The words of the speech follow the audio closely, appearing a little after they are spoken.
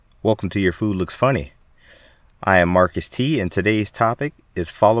Welcome to Your Food Looks Funny. I am Marcus T, and today's topic is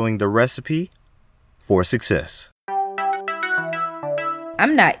following the recipe for success.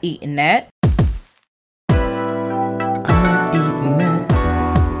 I'm not eating that. I'm not eating that.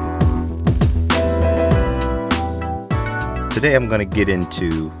 Today I'm going to get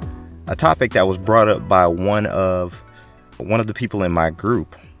into a topic that was brought up by one of the people in my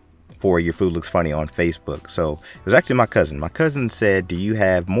group for Your Food Looks Funny on Facebook. So it was actually my cousin. My cousin said, do you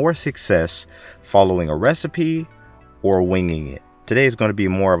have more success following a recipe or winging it? Today is going to be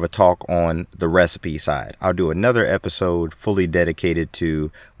more of a talk on the recipe side. I'll do another episode fully dedicated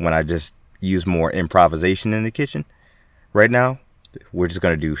to when I just use more improvisation in the kitchen. Right now, we're just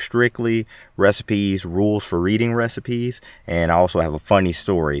going to do strictly recipes, rules for reading recipes, and I also have a funny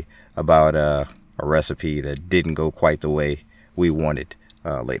story about a recipe that didn't go quite the way we wanted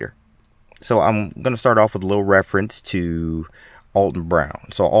later. So I'm going to start off with a little reference to Alton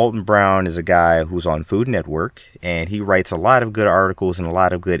Brown. So Alton Brown is a guy who's on Food Network, and he writes a lot of good articles and a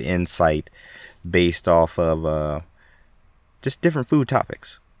lot of good insight based off of just different food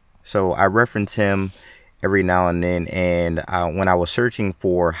topics. So I reference him every now and then, and when I was searching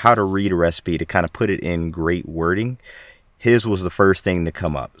for how to read a recipe to kind of put it in great wording, his was the first thing to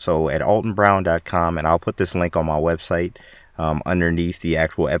come up. So at altonbrown.com, and I'll put this link on my website underneath the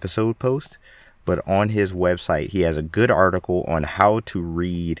actual episode post. But on his website, he has a good article on how to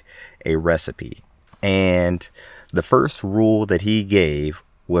read a recipe. And the first rule that he gave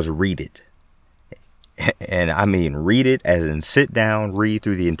was read it. And I mean read it as in sit down, read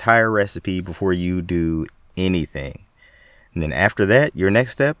through the entire recipe before you do anything. And then after that, your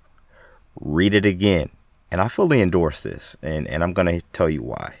next step, read it again. And I fully endorse this, and I'm going to tell you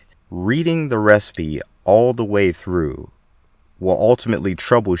why. Reading the recipe all the way through will ultimately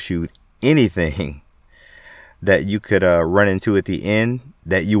troubleshoot anything that you could run into at the end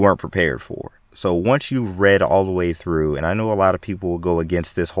that you weren't prepared for. So once you've read all the way through, and I know a lot of people will go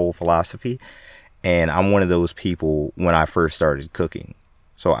against this whole philosophy, and I'm one of those people when I first started cooking.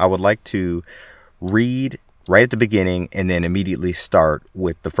 So I would like to read right at the beginning and then immediately start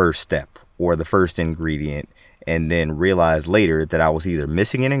with the first step or the first ingredient, and then realize later that I was either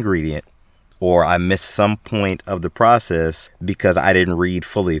missing an ingredient or I missed some point of the process because I didn't read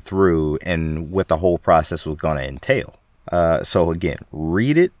fully through and what the whole process was going to entail. So again,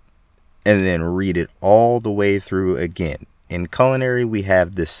 read it and then read it all the way through again. In culinary, we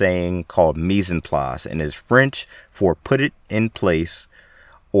have this saying called mise en place, and it's French for put it in place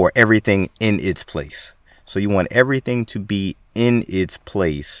or everything in its place. So you want everything to be in its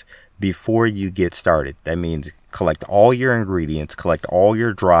place before you get started. That means collect all your ingredients, collect all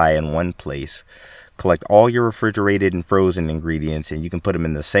your dry in one place, collect all your refrigerated and frozen ingredients, and you can put them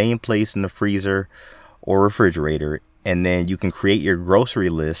in the same place in the freezer or refrigerator. And then you can create your grocery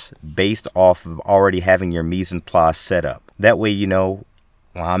list based off of already having your mise en place set up. That way, you know,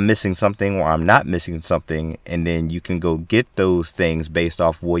 well, I'm missing something or I'm not missing something. And then you can go get those things based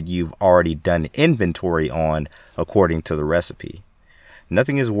off what you've already done inventory on according to the recipe.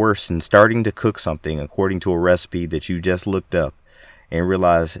 Nothing is worse than starting to cook something according to a recipe that you just looked up and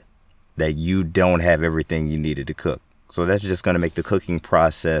realize that you don't have everything you needed to cook. So that's just going to make the cooking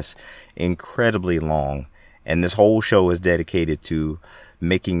process incredibly long. And this whole show is dedicated to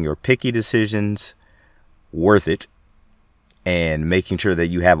making your picky decisions worth it and making sure that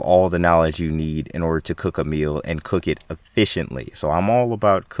you have all the knowledge you need in order to cook a meal and cook it efficiently. So I'm all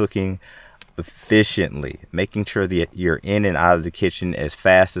about cooking efficiently, making sure that you're in and out of the kitchen as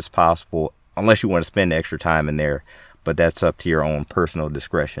fast as possible, unless you want to spend extra time in there, but that's up to your own personal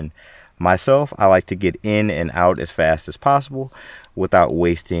discretion. Myself, I like to get in and out as fast as possible without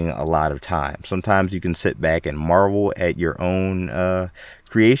wasting a lot of time. Sometimes you can sit back and marvel at your own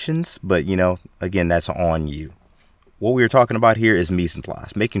creations, but you know, again, that's on you. What we are talking about here is mise en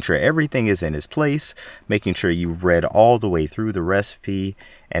place, making sure everything is in its place, making sure you've read all the way through the recipe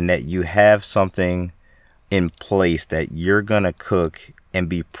and that you have something in place that you're going to cook and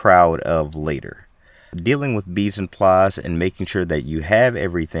be proud of later. Dealing with mise en place and making sure that you have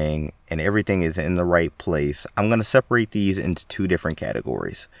everything and everything is in the right place, I'm going to separate these into two different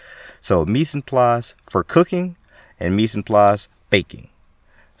categories. So mise en place for cooking and mise en place baking.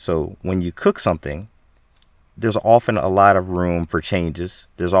 So when you cook something, there's often a lot of room for changes.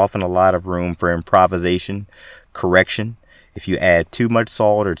 There's often a lot of room for improvisation, correction. If you add too much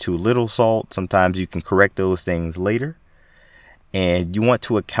salt or too little salt, sometimes you can correct those things later. And you want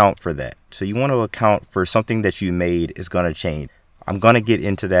to account for that. So you want to account for something that you made is going to change. I'm going to get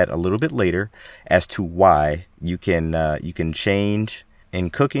into that a little bit later as to why you can change in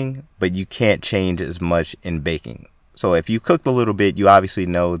cooking, but you can't change as much in baking. So if you cooked a little bit, you obviously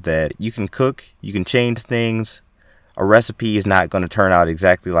know that you can cook, you can change things. A recipe is not going to turn out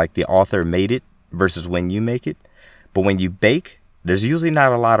exactly like the author made it versus when you make it. But when you bake, there's usually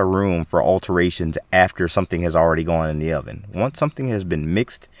not a lot of room for alterations after something has already gone in the oven. Once something has been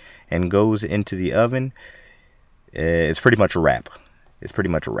mixed and goes into the oven, it's pretty much a wrap. It's pretty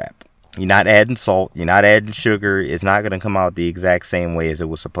much a wrap. You're not adding salt. You're not adding sugar. It's not going to come out the exact same way as it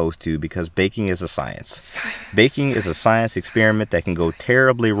was supposed to, because baking is a science. Baking is a science experiment that can go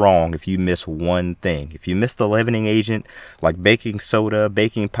terribly wrong if you miss one thing. If you miss the leavening agent, like baking soda,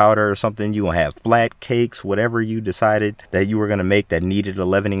 baking powder or something, you're going to have flat cakes, whatever you decided that you were going to make that needed a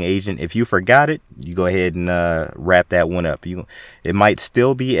leavening agent. If you forgot it, you go ahead and wrap that one up. It might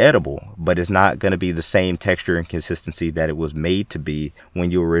still be edible, but it's not going to be the same texture and consistency that it was made to be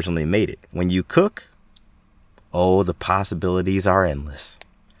when you originally made it. When you cook, the possibilities are endless.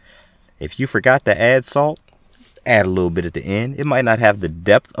 If you forgot to add salt, add a little bit at the end. It might not have the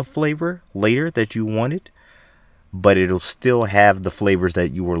depth of flavor later that you wanted, but it'll still have the flavors that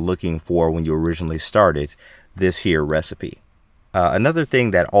you were looking for when you originally started this here recipe. Another thing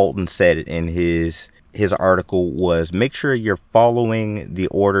that Alton said in his article was, make sure you're following the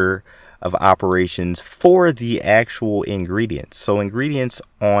order of operations for the actual ingredients. So ingredients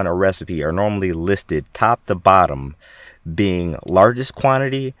on a recipe are normally listed top to bottom, being largest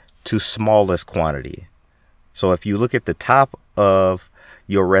quantity to smallest quantity. So if you look at the top of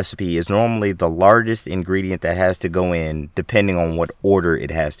your recipe, is normally the largest ingredient that has to go in, depending on what order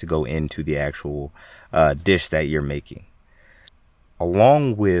it has to go into the actual dish that you're making.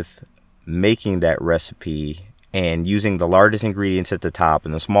 Along with making that recipe and using the largest ingredients at the top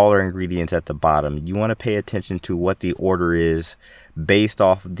and the smaller ingredients at the bottom, you want to pay attention to what the order is based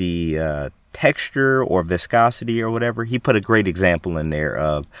off the texture or viscosity or whatever. He put a great example in there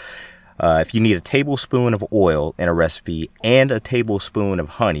of if you need a tablespoon of oil in a recipe and a tablespoon of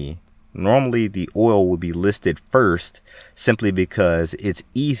honey, normally the oil would be listed first, simply because it's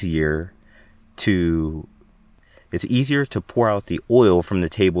easier to pour out the oil from the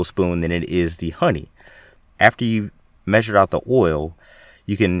tablespoon than it is the honey. After you measured out the oil,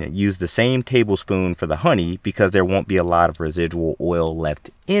 you can use the same tablespoon for the honey, because there won't be a lot of residual oil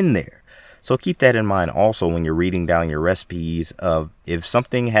left in there. So keep that in mind also when you're reading down your recipes of if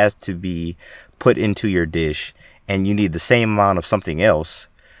something has to be put into your dish and you need the same amount of something else,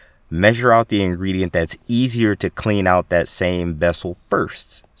 measure out the ingredient that's easier to clean out that same vessel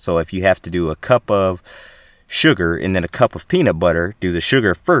first. So if you have to do a cup of sugar and then a cup of peanut butter, do the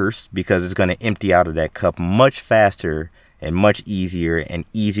sugar first, because it's going to empty out of that cup much faster and much easier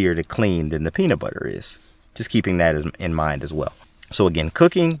to clean than the peanut butter is. Just keeping that in mind as well. So again,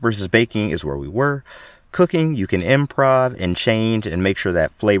 cooking versus baking is where we were. Cooking, you can improv and change and make sure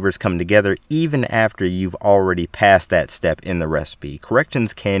that flavors come together even after you've already passed that step in the recipe.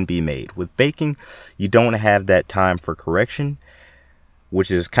 Corrections can be made. With baking, you don't have that time for correction,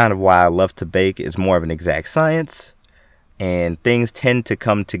 which is kind of why I love to bake. It's more of an exact science, and things tend to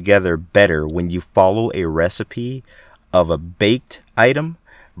come together better when you follow a recipe of a baked item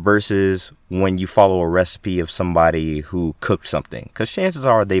versus when you follow a recipe of somebody who cooked something, because chances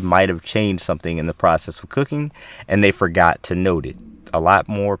are they might have changed something in the process of cooking and they forgot to note it. A lot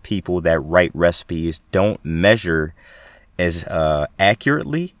more people that write recipes don't measure as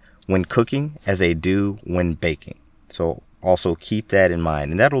accurately when cooking as they do when baking. So also keep that in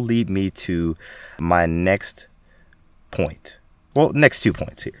mind. And that'll lead me to my next point. Well, next 2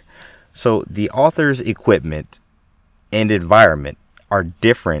 points here. So the author's equipment and environment are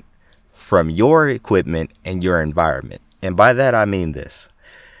different from your equipment and your environment. And by that, I mean this.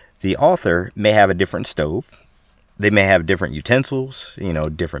 The author may have a different stove. They may have different utensils,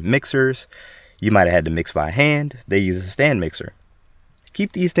 different mixers. You might have had to mix by hand. They use a stand mixer.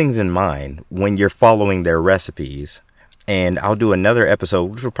 Keep these things in mind when you're following their recipes. And I'll do another episode,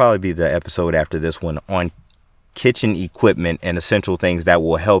 which will probably be the episode after this one, on kitchen equipment and essential things that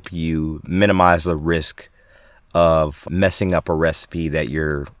will help you minimize the risk of messing up a recipe that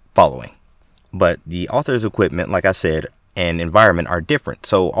you're following. But the author's equipment, like I said, and environment are different.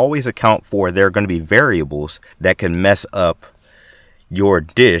 So always account for there are going to be variables that can mess up your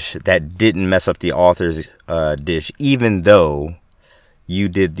dish that didn't mess up the author's dish, even though you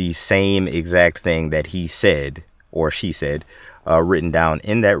did the same exact thing that he said or she said, written down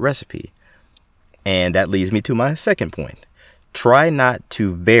in that recipe. And that leads me to my second point. Try not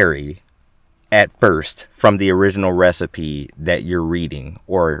to vary at first from the original recipe that you're reading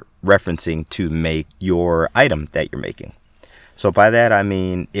or referencing to make your item that you're making. So by that, I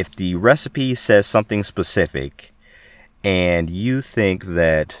mean, if the recipe says something specific and you think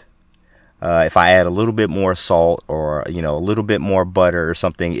that If I add a little bit more salt or, a little bit more butter or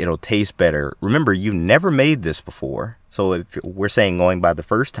something, it'll taste better. Remember, you've never made this before. So if we're saying going by the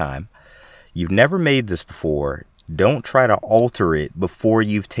first time, you've never made this before. Don't try to alter it before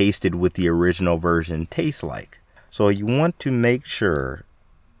you've tasted what the original version tastes like. So you want to make sure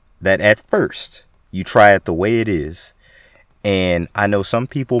that at first you try it the way it is. And I know some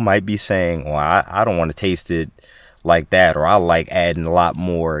people might be saying, well, I don't want to taste it like that, or I like adding a lot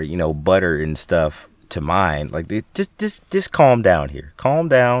more, butter and stuff to mine. Like, just calm down here. Calm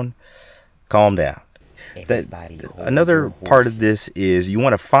down. Another part of this is you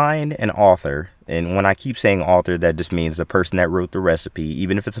want to find an author. And when I keep saying author, that just means the person that wrote the recipe.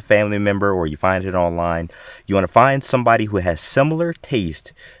 Even if it's a family member or you find it online, you want to find somebody who has similar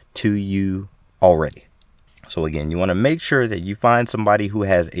taste to you already. So again, you want to make sure that you find somebody who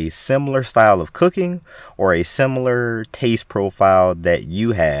has a similar style of cooking or a similar taste profile that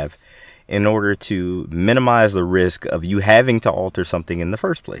you have in order to minimize the risk of you having to alter something in the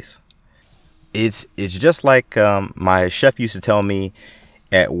first place. It's just like my chef used to tell me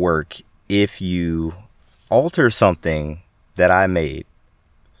at work, if you alter something that I made.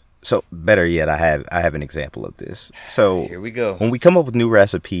 So better yet, I have an example of this. So here we go. When we come up with new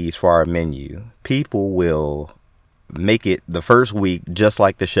recipes for our menu, people will make it the first week just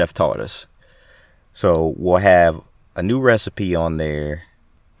like the chef taught us. So we'll have a new recipe on there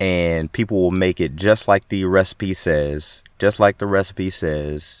and people will make it just like the recipe says, just like the recipe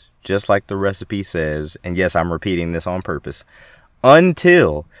says, just like the recipe says. And yes, I'm repeating this on purpose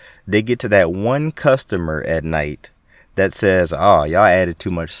until they get to that one customer at night that says, oh, y'all added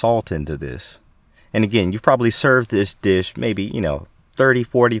too much salt into this. And again, you've probably served this dish maybe, 30,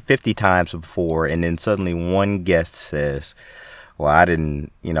 40, 50 times before. And then suddenly one guest says, well, I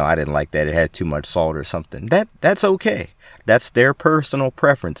didn't like that. It had too much salt or something. That's okay. That's their personal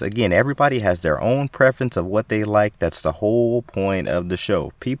preference. Again, everybody has their own preference of what they like. That's the whole point of the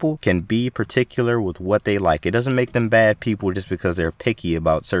show. People can be particular with what they like. It doesn't make them bad people just because they're picky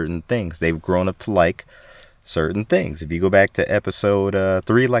about certain things. They've grown up to like certain things. If you go back to episode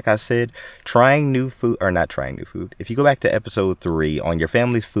 3, like I said, if you go back to episode 3 on your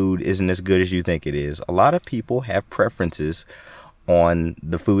family's food isn't as good as you think it is, a lot of people have preferences on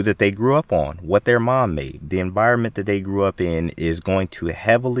the food that they grew up on, what their mom made. The environment that they grew up in is going to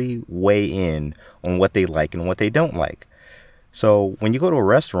heavily weigh in on what they like and what they don't like. So when you go to a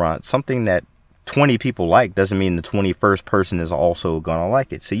restaurant, something that 20 people like doesn't mean the 21st person is also going to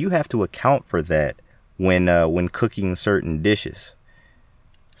like it. So you have to account for that when cooking certain dishes.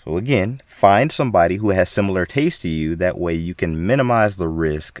 So again, find somebody who has similar taste to you. That way you can minimize the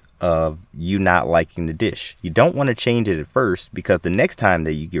risk of you not liking the dish. You don't want to change it at first because the next time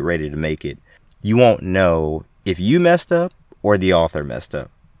that you get ready to make it, you won't know if you messed up or the author messed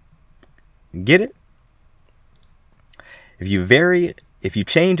up. Get it? If you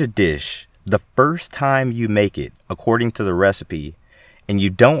change a dish the first time you make it according to the recipe and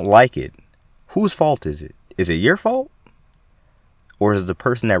you don't like it, whose fault is it? Is it your fault? Or is it the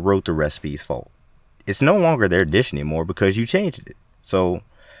person that wrote the recipe's fault? It's no longer their dish anymore because you changed it. So,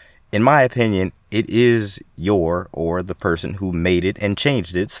 in my opinion, it is your or the person who made it and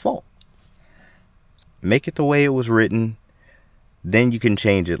changed it's fault. Make it the way it was written, then you can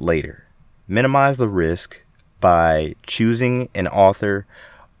change it later. Minimize the risk by choosing an author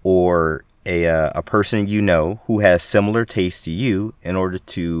or a person who has similar taste to you in order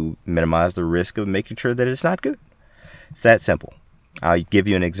to minimize the risk of making sure that it's not good. It's that simple. I'll give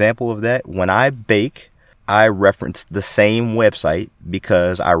you an example of that. When I bake, I reference the same website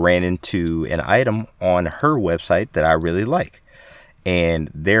because I ran into an item on her website that I really like. And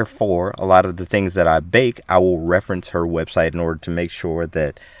therefore, a lot of the things that I bake, I will reference her website in order to make sure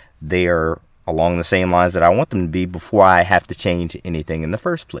that they are along the same lines that I want them to be before I have to change anything in the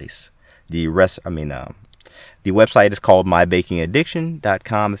first place. The website is called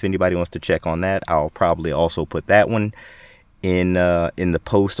mybakingaddiction.com. If anybody wants to check on that, I'll probably also put that one in the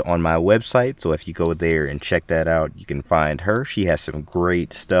post on my website. So if you go there and check that out, you can find her. She has some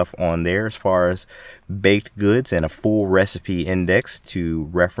great stuff on there as far as baked goods and a full recipe index to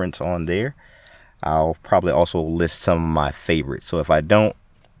reference on there. I'll probably also list some of my favorites. So if I don't,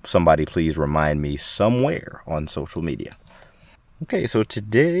 somebody please remind me somewhere on social media. Okay, so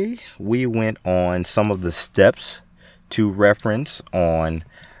today we went on some of the steps to reference on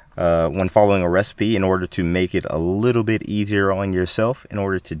when following a recipe in order to make it a little bit easier on yourself in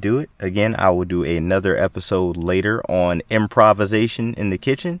order to do it. Again, I will do another episode later on improvisation in the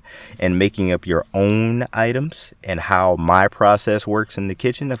kitchen and making up your own items and how my process works in the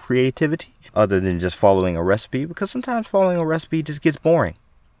kitchen of creativity other than just following a recipe, because sometimes following a recipe just gets boring.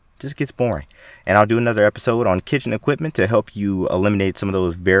 just gets boring. And I'll do another episode on kitchen equipment to help you eliminate some of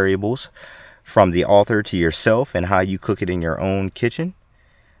those variables from the author to yourself and how you cook it in your own kitchen.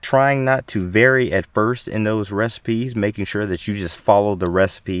 Trying not to vary at first in those recipes, making sure that you just follow the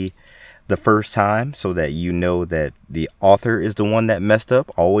recipe the first time so that you know that the author is the one that messed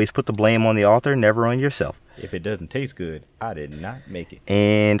up. Always put the blame on the author, never on yourself. If it doesn't taste good, I did not make it.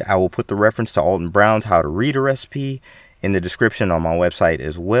 And I will put the reference to Alton Brown's How to Read a Recipe in the description on my website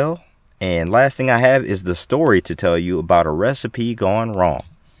as well. And last thing I have is the story to tell you about a recipe gone wrong.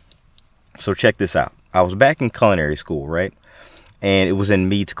 So check this out. I was back in culinary school, right? And it was in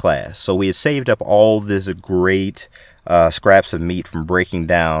meats class. So we had saved up all this great scraps of meat from breaking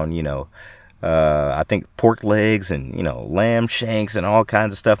down, I think pork legs and, lamb shanks and all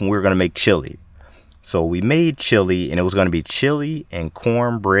kinds of stuff. And we were going to make chili. So we made chili, and it was going to be chili and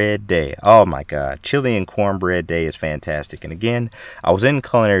cornbread day. Oh my God. Chili and cornbread day is fantastic. And again, I was in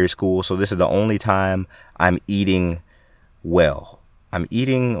culinary school, so this is the only time I'm eating well. I'm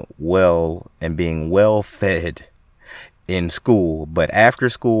eating well and being well fed in school, but after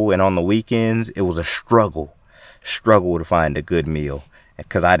school and on the weekends, it was a struggle to find a good meal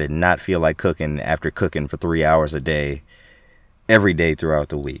because I did not feel like cooking after cooking for 3 hours a day, every day throughout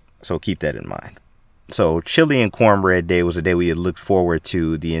the week. So keep that in mind. So chili and cornbread day was a day we had looked forward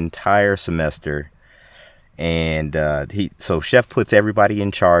to the entire semester. And so chef puts everybody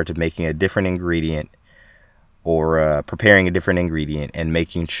in charge of making a different ingredient or preparing a different ingredient and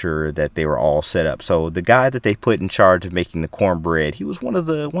making sure that they were all set up. So the guy that they put in charge of making the cornbread, he was one of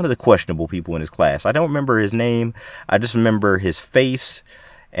the questionable people in his class. I don't remember his name. I just remember his face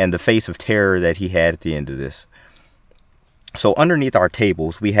and the face of terror that he had at the end of this. So underneath our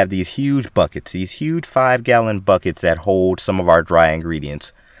tables, we have these huge buckets, these huge 5-gallon buckets that hold some of our dry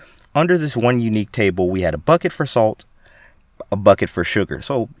ingredients. Under this one unique table, we had a bucket for salt, a bucket for sugar.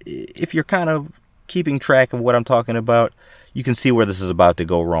 So if you're kind of keeping track of what I'm talking about, you can see where this is about to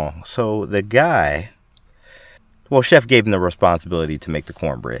go wrong. So the guy, chef gave him the responsibility to make the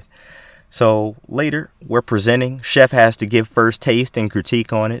cornbread. So later, we're presenting. Chef has to give first taste and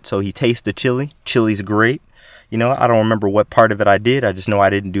critique on it. So he tastes the chili. Chili's great. I don't remember what part of it I did. I just know I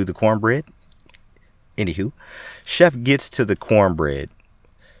didn't do the cornbread. Anywho, chef gets to the cornbread,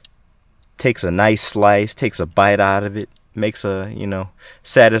 takes a nice slice, takes a bite out of it, makes a,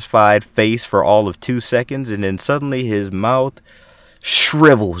 satisfied face for all of 2 seconds, and then suddenly his mouth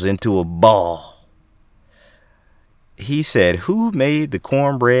shrivels into a ball. He said, "Who made the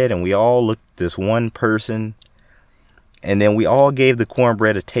cornbread?" And we all looked at this one person, and then we all gave the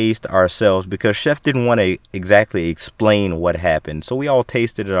cornbread a taste ourselves because chef didn't want to exactly explain what happened. So we all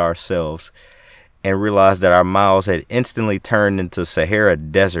tasted it ourselves and realized that our mouths had instantly turned into Sahara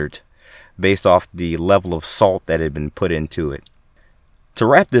Desert based off the level of salt that had been put into it. To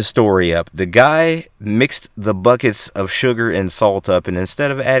wrap this story up, the guy mixed the buckets of sugar and salt up, and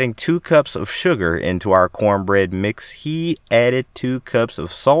instead of adding 2 cups of sugar into our cornbread mix, he added 2 cups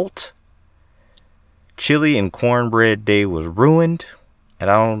of salt. Chili and cornbread day was ruined, and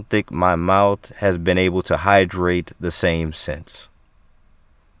I don't think my mouth has been able to hydrate the same since.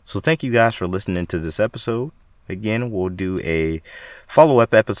 So thank you guys for listening to this episode. Again, we'll do a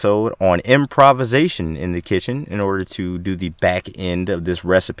follow-up episode on improvisation in the kitchen in order to do the back end of this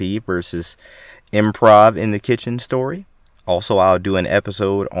recipe versus improv in the kitchen story. Also, I'll do an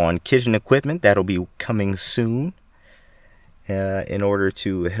episode on kitchen equipment that'll be coming soon in order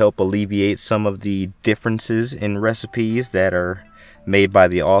to help alleviate some of the differences in recipes that are made by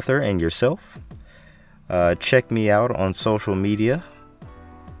the author and yourself. Check me out on social media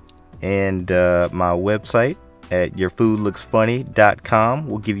and my website at yourfoodlooksfunny.com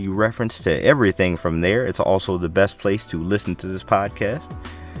will give you reference to everything from there. It's also the best place to listen to this podcast.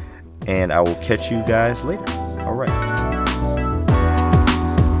 And I will catch you guys later. All right.